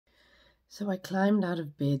So I climbed out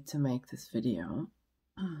of bed to make this video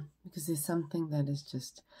because there's something that is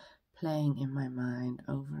just playing in my mind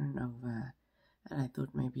over and over, and I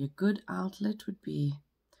thought maybe a good outlet would be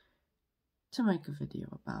to make a video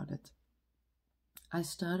about it. I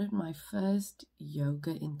started my first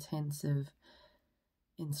yoga intensive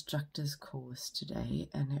instructor's course today,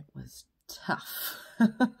 and it was tough.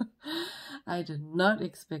 I did not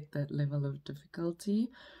expect that level of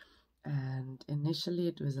difficulty, and initially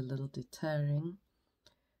it was a little deterring,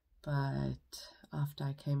 but after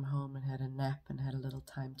I came home and had a nap and had a little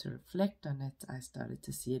time to reflect on it, I started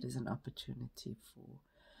to see it as an opportunity for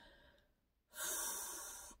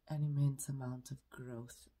an immense amount of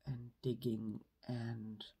growth and digging,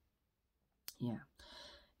 and yeah.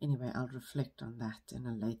 Anyway, I'll reflect on that in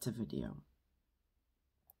a later video.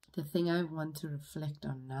 The thing I want to reflect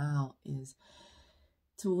on now is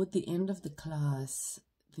toward the end of the class,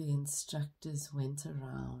 the instructors went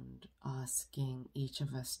around asking each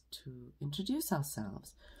of us to introduce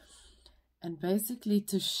ourselves and basically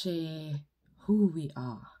to share who we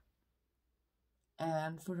are.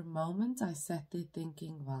 And for a moment, I sat there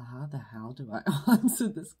thinking, well, how the hell do I answer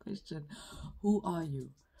this question? Who are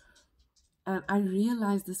you? And I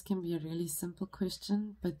realize this can be a really simple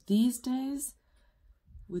question, but these days,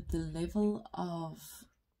 with the level of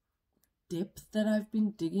depth that I've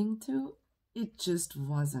been digging to, it just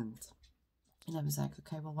wasn't. And I was like,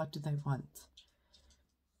 okay, well, what do they want?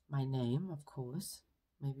 My name, of course,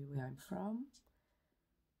 maybe where I'm from,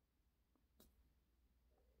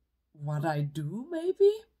 what I do,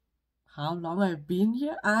 maybe, how long I've been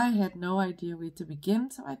here. I had no idea where to begin,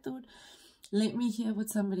 so I thought, let me hear what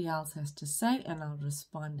somebody else has to say and I'll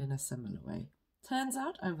respond in a similar way. Turns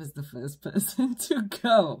out I was the first person to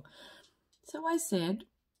go. So I said,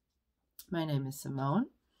 my name is Simone.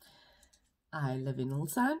 I live in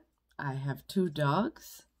Ulsan. I have 2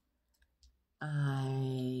 dogs.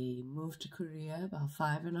 I moved to Korea about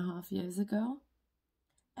 5.5 years ago.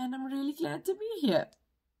 And I'm really glad to be here.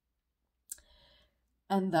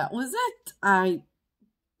 And that was it.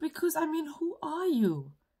 Because I mean, who are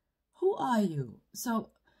you? Who are you? So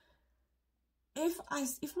if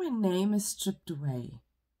my name is stripped away,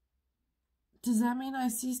 does that mean I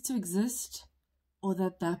cease to exist? Or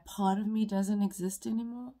that part of me doesn't exist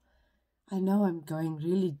anymore? I know I'm going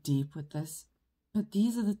really deep with this, but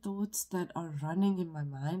these are the thoughts that are running in my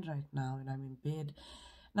mind right now, and I'm in bed.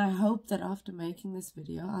 And I hope that after making this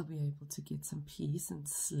video, I'll be able to get some peace and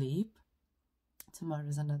sleep.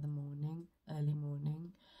 Tomorrow's another morning, early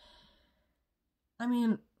morning. I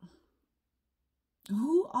mean,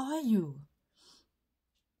 who are you?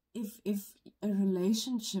 If a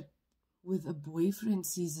relationship with a boyfriend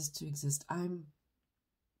ceases to exist, I'm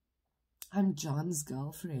John's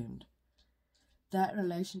girlfriend. That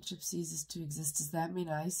relationship ceases to exist. Does that mean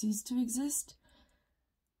I cease to exist?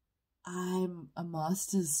 I'm a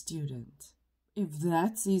master's student. If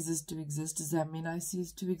that ceases to exist, does that mean I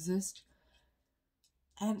cease to exist?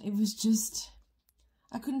 And it was just,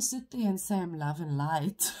 I couldn't sit there and say I'm love and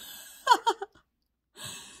light.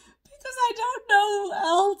 Because I don't know who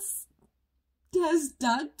else has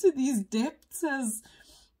dug to these depths, has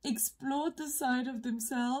explored the side of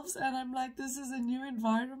themselves, and I'm like, this is a new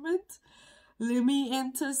environment. Let me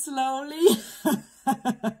enter slowly.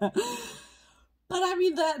 But I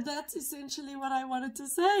mean, that's essentially what I wanted to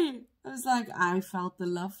say. I was like, I felt the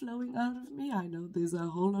love flowing out of me. I know there's a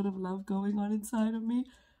whole lot of love going on inside of me.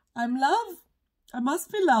 I'm love. I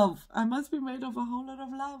must be love. I must be made of a whole lot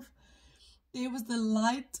of love. There was the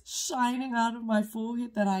light shining out of my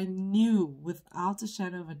forehead that I knew without a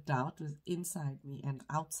shadow of a doubt was inside me and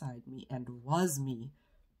outside me and was me.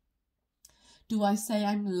 Do I say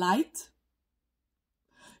I'm light?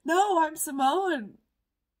 No, I'm Simone.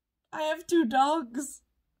 I have 2 dogs.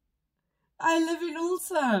 I live in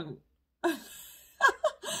Ulsan. I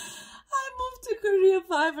moved to Korea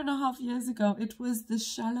 5.5 years ago. It was the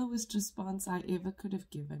shallowest response I ever could have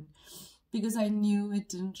given, because I knew it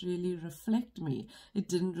didn't really reflect me. It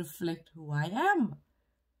didn't reflect who I am.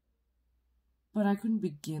 But I couldn't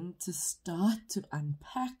begin to start to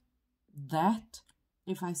unpack that.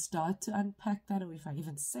 If I start to unpack that, or if I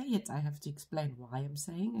even say it, I have to explain why I'm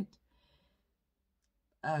saying it.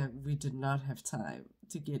 We did not have time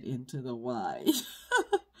to get into the why.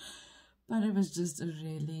 But it was just a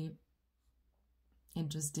really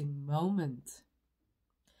interesting moment.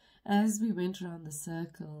 As we went around the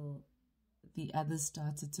circle, the others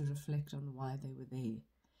started to reflect on why they were there.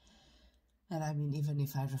 And I mean, even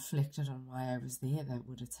if I reflected on why I was there, that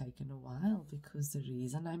would have taken a while, because the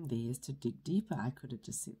reason I'm there is to dig deeper. I could have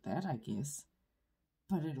just said that, I guess.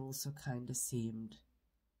 But it also kind of seemed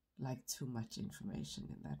like too much information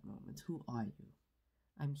in that moment. Who are you?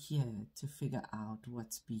 I'm here to figure out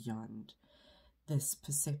what's beyond this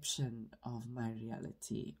perception of my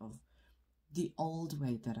reality, of the old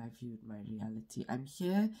way that I viewed my reality. I'm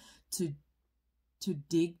here to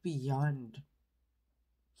dig beyond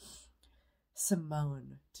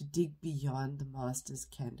Simone, to dig beyond the master's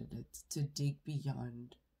candidate, to dig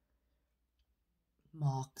beyond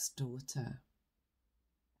Mark's daughter.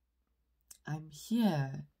 I'm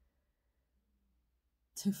here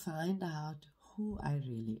to find out who I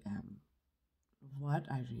really am, what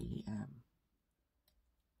I really am,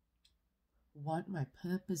 what my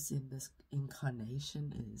purpose in this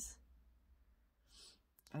incarnation is.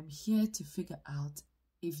 I'm here to figure out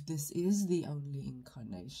if this is the only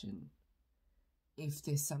incarnation, if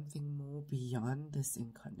there's something more beyond this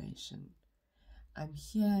incarnation. I'm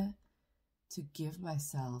here to give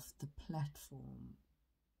myself the platform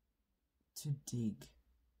to dig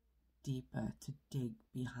deeper, to dig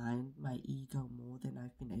behind my ego more than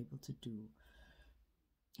I've been able to do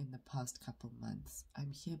in the past couple months.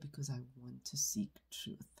 I'm here because I want to seek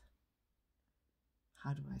truth.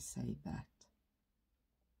 How do I say that?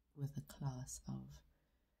 With a class of,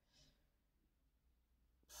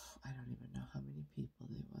 I don't even know how many people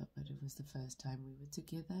there were, but it was the first time we were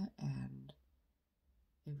together and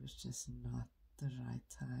it was just not the right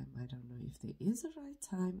time. I don't know if there is a right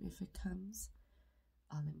time. If it comes,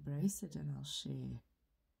 I'll embrace it and I'll share.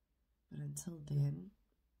 But until then,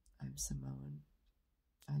 I'm Simone.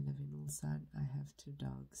 I live in Ulsan. I have 2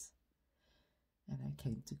 dogs. And I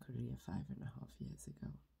came to Korea 5.5 years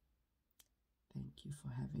ago. Thank you for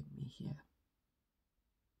having me here.